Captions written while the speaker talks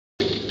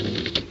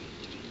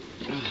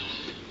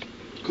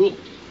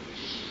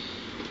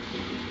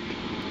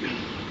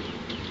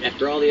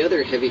after all the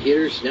other heavy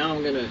hitters, now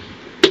I'm going to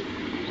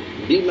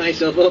beat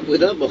myself up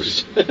with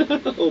utmost.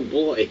 Oh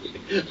boy,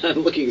 I'm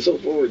looking so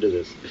forward to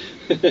this.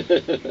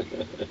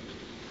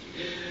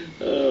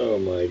 Oh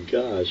my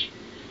gosh.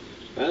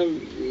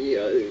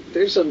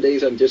 There's some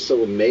days I'm just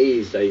so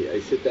amazed. I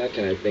sit back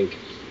and I think,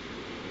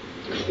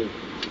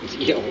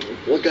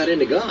 what got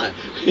into God?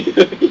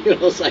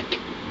 It's like,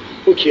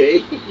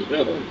 okay,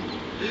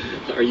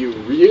 are you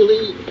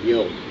really,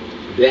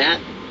 that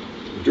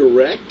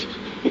direct?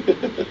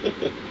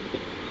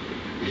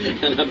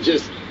 And I'm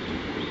just,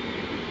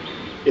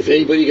 is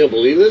anybody going to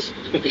believe this?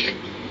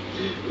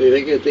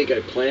 They think I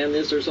planned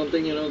this or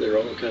something, They're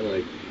all kind of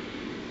like,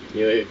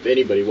 if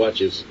anybody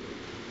watches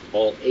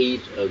all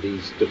 8 of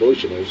these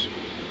devotionals,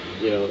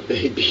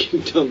 they'd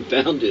be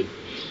dumbfounded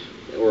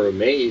or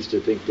amazed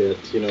to think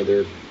that,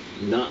 they're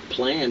not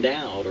planned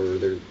out or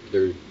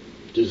they're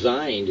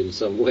designed in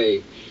some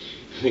way,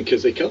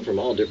 because they come from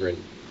all different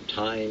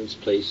times,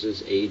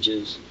 places,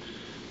 ages,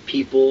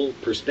 people,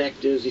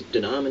 perspectives,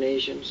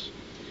 denominations,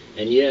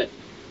 and yet,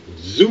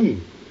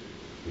 zoom,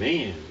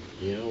 man,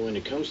 when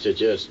it comes to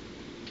just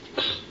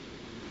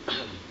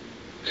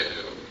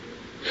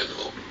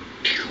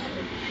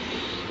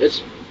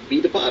let's be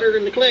the potter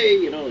and the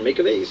clay, and make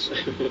a vase,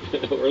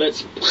 or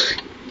let's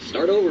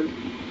start over.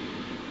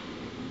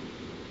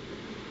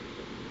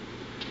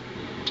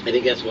 I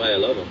think that's why I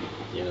love them,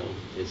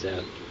 is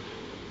that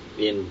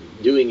in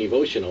doing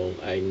Evotional,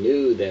 I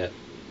knew that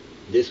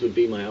this would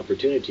be my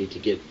opportunity to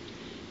get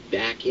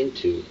back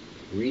into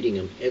reading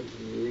them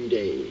every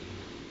day.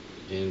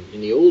 And in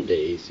the old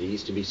days, it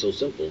used to be so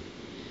simple.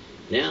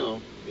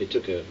 Now, it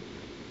took an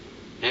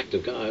act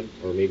of God,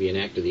 or maybe an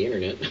act of the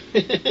internet,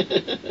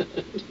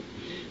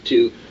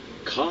 to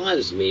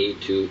cause me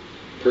to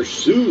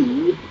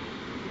pursue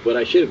what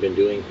I should have been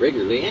doing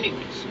regularly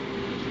anyways.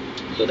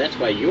 So that's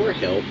why your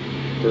help,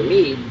 for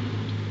me,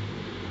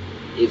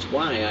 is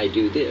why I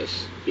do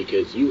this,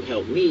 because you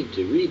help me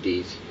to read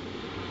these,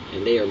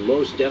 and they are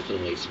most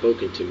definitely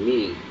spoken to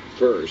me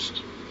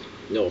first.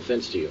 No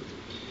offense to you.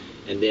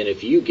 And then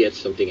if you get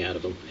something out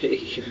of them,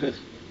 hey,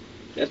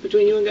 that's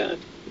between you and God.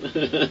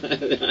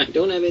 I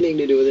don't have anything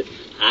to do with it.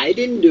 I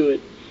didn't do it.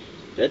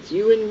 That's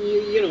you and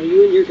you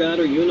and your God,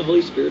 or you and the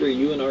Holy Spirit, or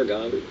you and our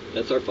God.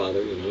 That's our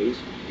Father. He's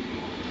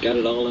got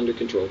it all under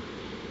control.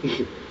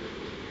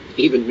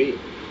 Even me.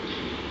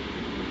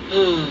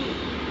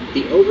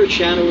 The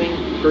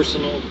overshadowing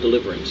personal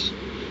deliverance.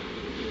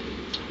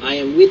 I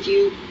am with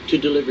you to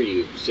deliver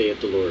you, saith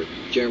the Lord.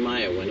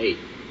 Jeremiah 1:8.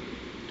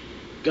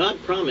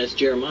 God promised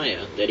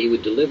Jeremiah that he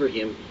would deliver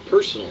him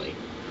personally.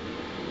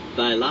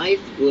 Thy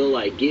life will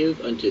I give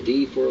unto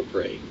thee for a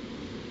prey.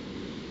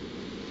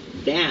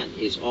 That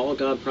is all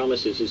God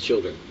promises his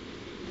children.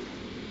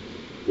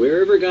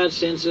 Wherever God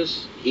sends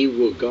us, he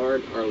will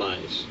guard our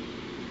lives.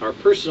 Our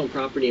personal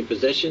property and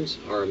possessions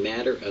are a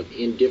matter of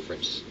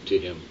indifference to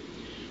him.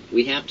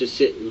 We have to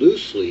sit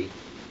loosely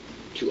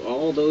to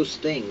all those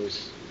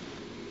things.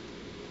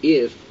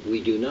 If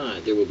we do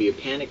not, there will be a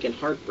panic and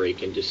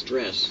heartbreak and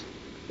distress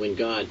when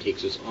God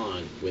takes us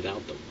on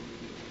without them.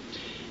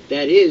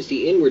 That is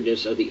the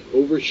inwardness of the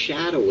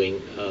overshadowing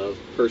of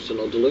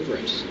personal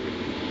deliverance.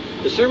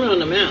 The Sermon on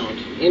the Mount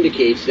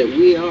indicates that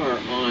we are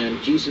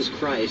on Jesus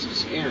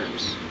Christ's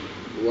errands.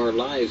 Our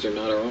lives are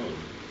not our own.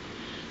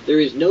 There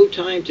is no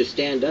time to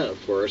stand up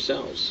for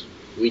ourselves.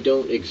 We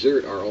don't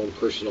exert our own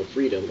personal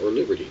freedom or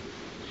liberty.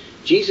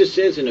 Jesus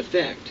says, in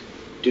effect,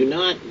 do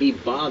not be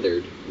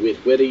bothered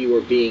with whether you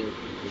are being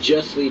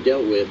justly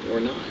dealt with or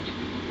not.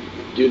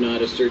 Do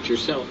not assert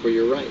yourself for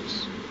your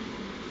rights.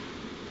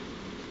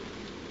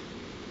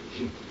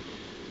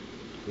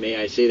 May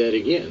I say that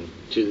again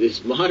to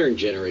this modern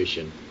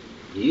generation.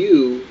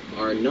 You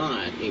are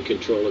not in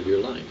control of your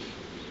life.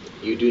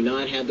 You do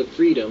not have the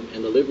freedom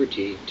and the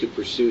liberty to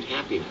pursue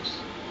happiness.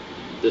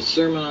 The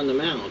Sermon on the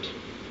Mount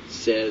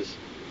says,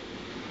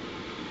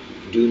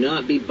 do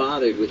not be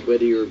bothered with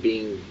whether you're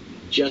being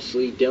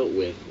justly dealt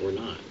with or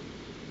not.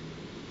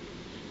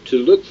 To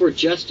look for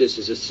justice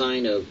is a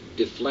sign of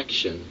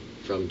deflection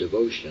from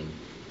devotion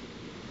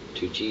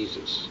to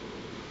Jesus.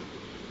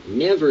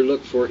 Never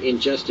look for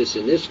injustice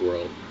in this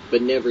world,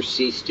 but never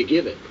cease to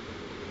give it.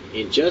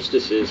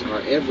 Injustices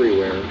are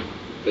everywhere,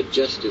 but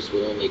justice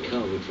will only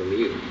come from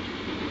you.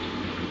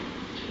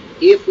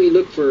 If we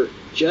look for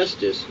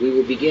justice, we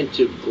will begin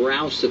to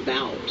grouse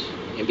about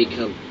and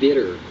become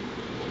bitter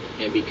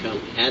and become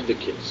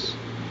advocates,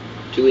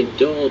 to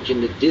indulge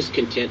in the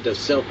discontent of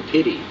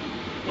self-pity.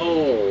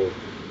 Oh,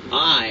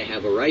 I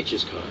have a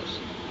righteous cause.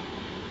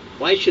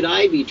 Why should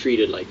I be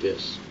treated like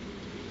this?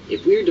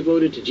 If we are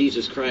devoted to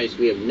Jesus Christ,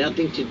 we have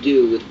nothing to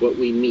do with what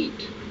we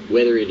meet,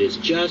 whether it is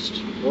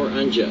just or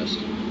unjust.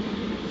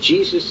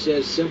 Jesus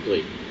says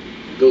simply,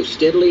 go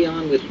steadily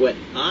on with what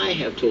I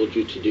have told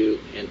you to do,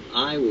 and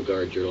I will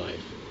guard your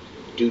life.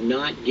 Do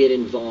not get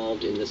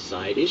involved in the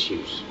side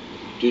issues.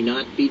 Do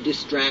not be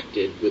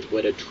distracted with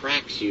what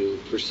attracts you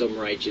for some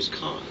righteous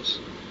cause.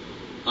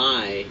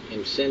 I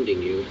am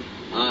sending you.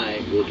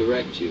 I will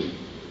direct you.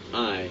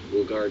 I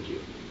will guard you.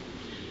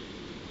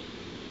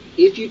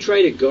 If you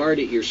try to guard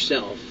it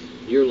yourself,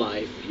 your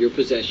life, your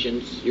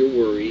possessions, your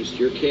worries,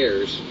 your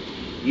cares,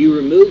 you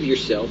remove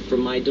yourself from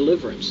my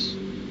deliverance.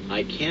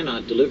 I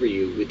cannot deliver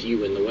you with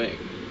you in the way.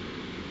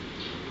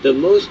 The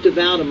most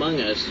devout among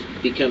us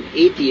become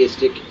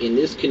atheistic in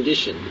this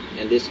condition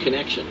and this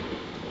connection.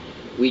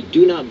 We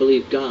do not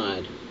believe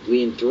God.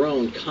 We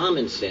enthrone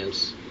common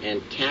sense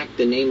and tack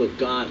the name of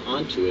God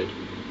onto it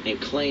and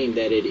claim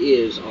that it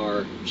is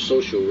our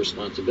social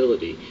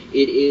responsibility.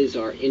 It is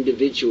our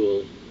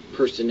individual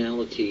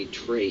personality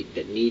trait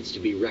that needs to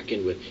be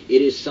reckoned with.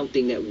 It is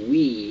something that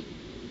we,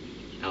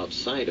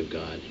 outside of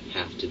God,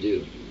 have to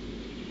do.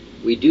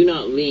 We do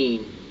not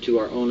lean to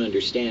our own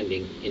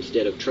understanding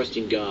instead of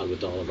trusting God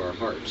with all of our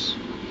hearts.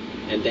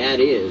 And that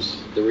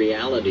is the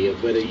reality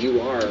of whether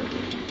you are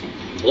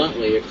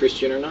bluntly a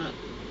Christian or not.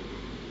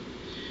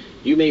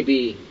 You may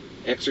be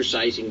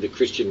exercising the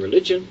Christian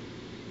religion,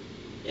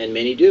 and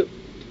many do.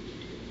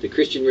 The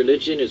Christian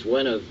religion is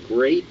one of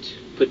great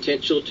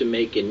potential to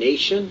make a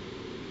nation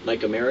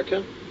like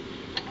America,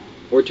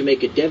 or to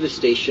make a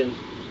devastation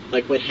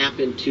like what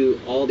happened to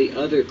all the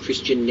other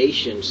Christian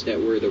nations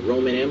that were the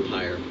Roman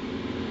Empire,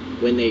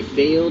 when they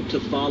failed to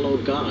follow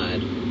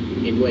God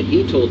in what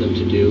He told them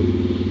to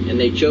do, and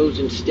they chose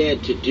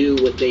instead to do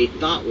what they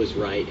thought was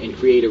right and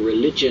create a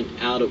religion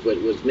out of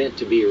what was meant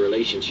to be a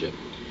relationship.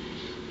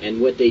 And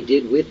what they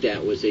did with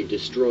that was they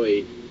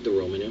destroyed the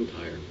Roman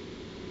Empire.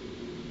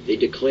 They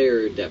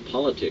declared that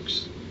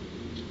politics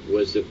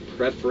was the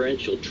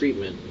preferential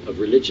treatment of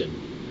religion,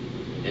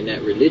 and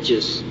that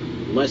religious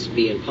must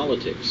be in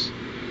politics,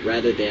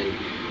 rather than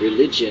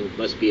religion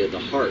must be at the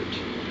heart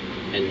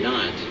and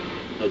not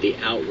of the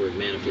outward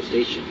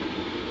manifestation.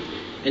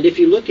 And if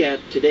you look at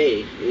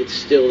today, it's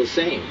still the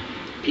same.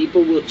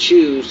 People will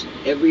choose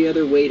every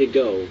other way to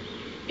go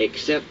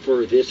except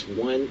for this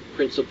one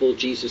principle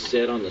Jesus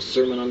said on the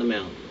Sermon on the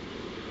Mount.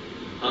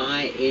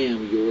 I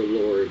am your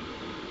Lord.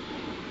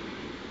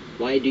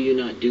 Why do you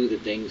not do the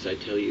things I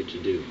tell you to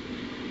do?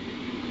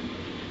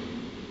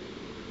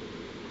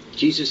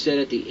 Jesus said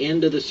at the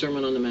end of the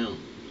Sermon on the Mount,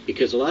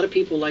 because a lot of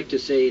people like to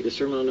say the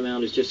Sermon on the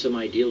Mount is just some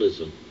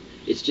idealism.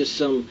 It's just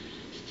some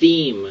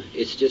theme.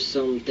 It's just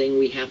something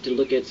we have to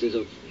look at as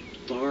a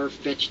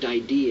far-fetched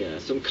idea,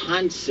 some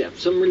concept,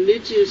 some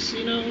religious,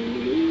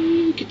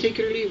 you can take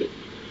it or leave it.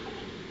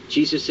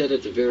 Jesus said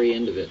at the very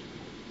end of it,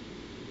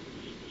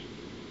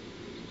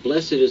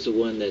 blessed is the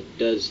one that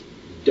does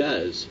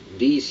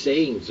these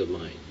sayings of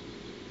mine,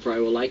 for I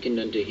will liken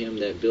unto him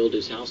that built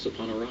his house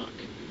upon a rock.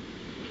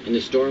 And the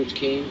storms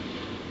came,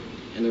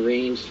 and the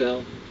rains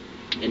fell,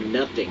 and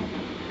nothing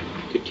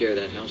could tear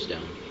that house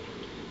down.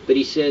 But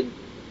he said,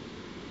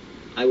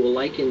 I will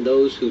liken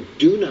those who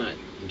do not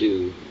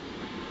do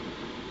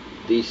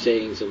these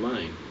sayings of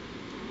mine.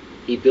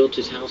 He built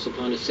his house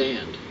upon a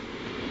sand.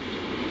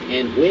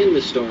 And when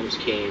the storms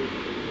came,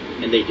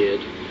 and they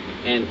did,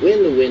 and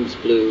when the winds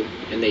blew,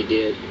 and they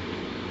did,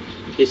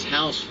 his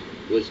house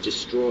was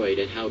destroyed,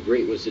 and how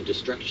great was the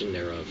destruction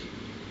thereof.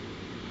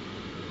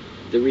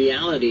 The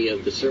reality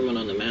of the Sermon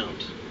on the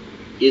Mount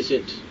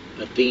isn't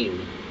a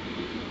theme.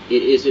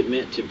 It isn't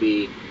meant to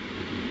be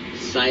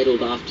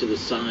sidled off to the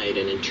side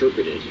and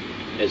interpreted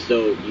as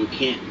though you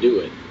can't do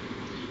it.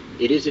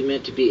 It isn't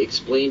meant to be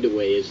explained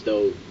away as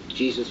though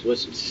Jesus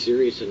wasn't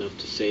serious enough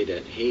to say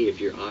that, hey, if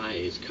your eye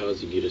is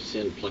causing you to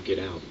sin, pluck it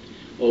out.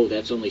 Oh,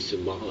 that's only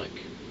symbolic.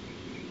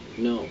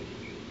 No.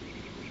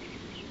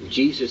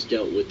 Jesus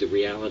dealt with the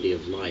reality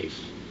of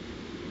life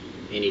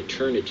and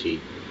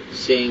eternity,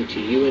 saying to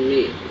you and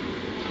me,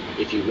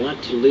 if you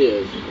want to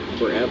live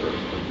forever,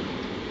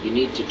 you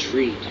need to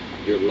treat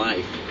your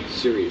life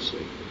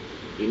seriously.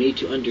 You need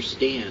to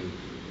understand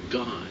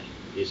God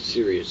is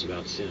serious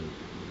about sin.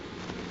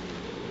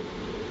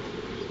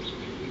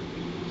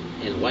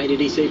 And why did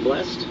he say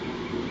blessed?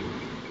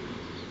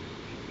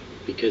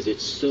 Because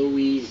it's so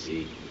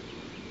easy.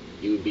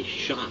 You would be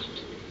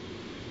shocked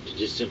to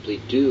just simply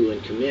do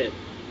and commit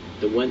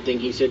the one thing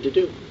he said to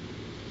do.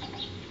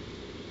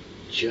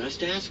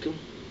 Just ask him.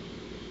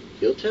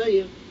 He'll tell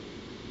you.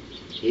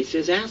 He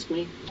says, ask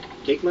me.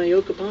 Take my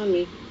yoke upon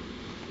me.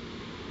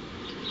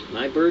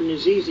 My burden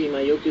is easy,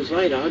 my yoke is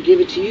light. I'll give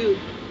it to you.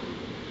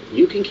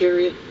 You can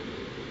carry it.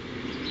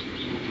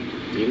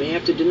 You may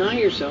have to deny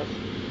yourself.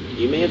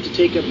 You may have to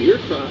take up your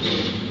cross.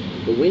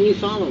 But when you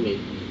follow me,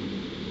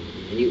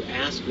 and you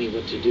ask me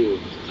what to do,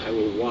 I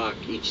will walk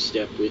each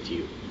step with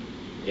you.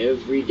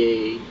 Every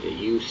day that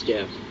you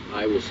step,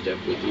 I will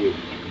step with you.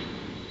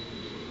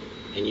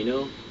 And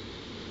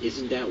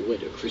isn't that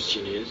what a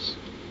Christian is?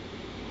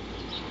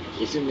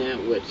 Isn't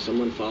that what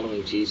someone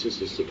following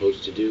Jesus is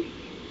supposed to do?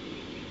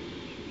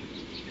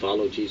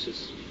 Follow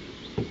Jesus.